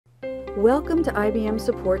Welcome to IBM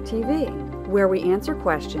Support TV, where we answer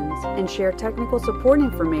questions and share technical support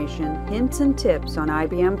information, hints, and tips on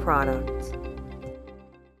IBM products.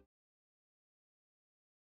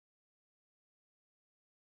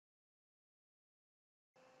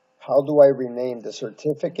 How do I rename the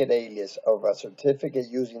certificate alias of a certificate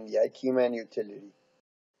using the iKeyman utility?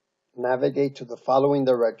 Navigate to the following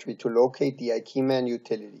directory to locate the iKeyman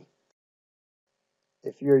utility.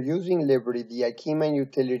 If you're using Liberty, the iKeyman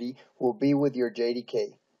utility will be with your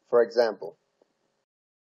JDK. For example,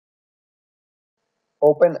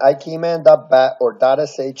 open iKeyman.bat or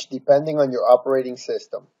 .sh depending on your operating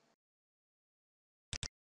system.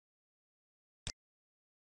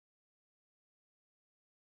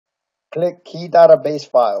 Click Key Database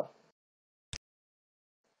File.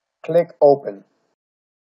 Click Open.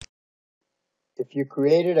 If you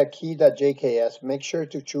created a key.jks, make sure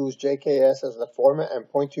to choose JKS as the format and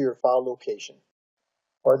point to your file location.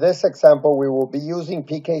 For this example, we will be using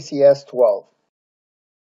PKCS12.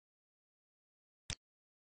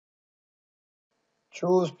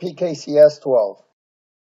 Choose PKCS12.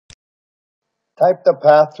 Type the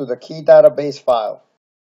path to the key database file.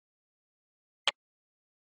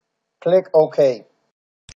 Click OK.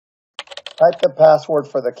 Type the password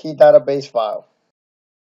for the key database file.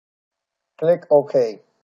 Click OK.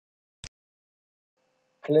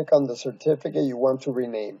 Click on the certificate you want to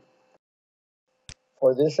rename.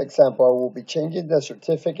 For this example, I will be changing the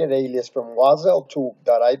certificate alias from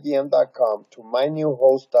wazel2.ibm.com to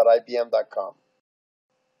mynewhost.ibm.com.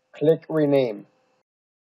 Click Rename.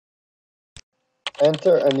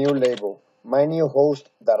 Enter a new label,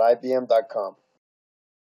 mynewhost.ibm.com.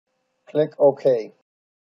 Click OK.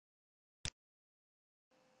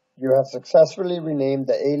 You have successfully renamed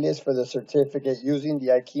the alias for the certificate using the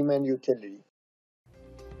iKeyman utility.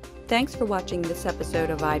 Thanks for watching this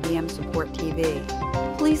episode of IBM Support TV.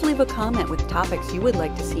 Please leave a comment with topics you would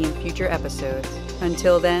like to see in future episodes.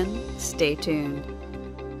 Until then, stay tuned.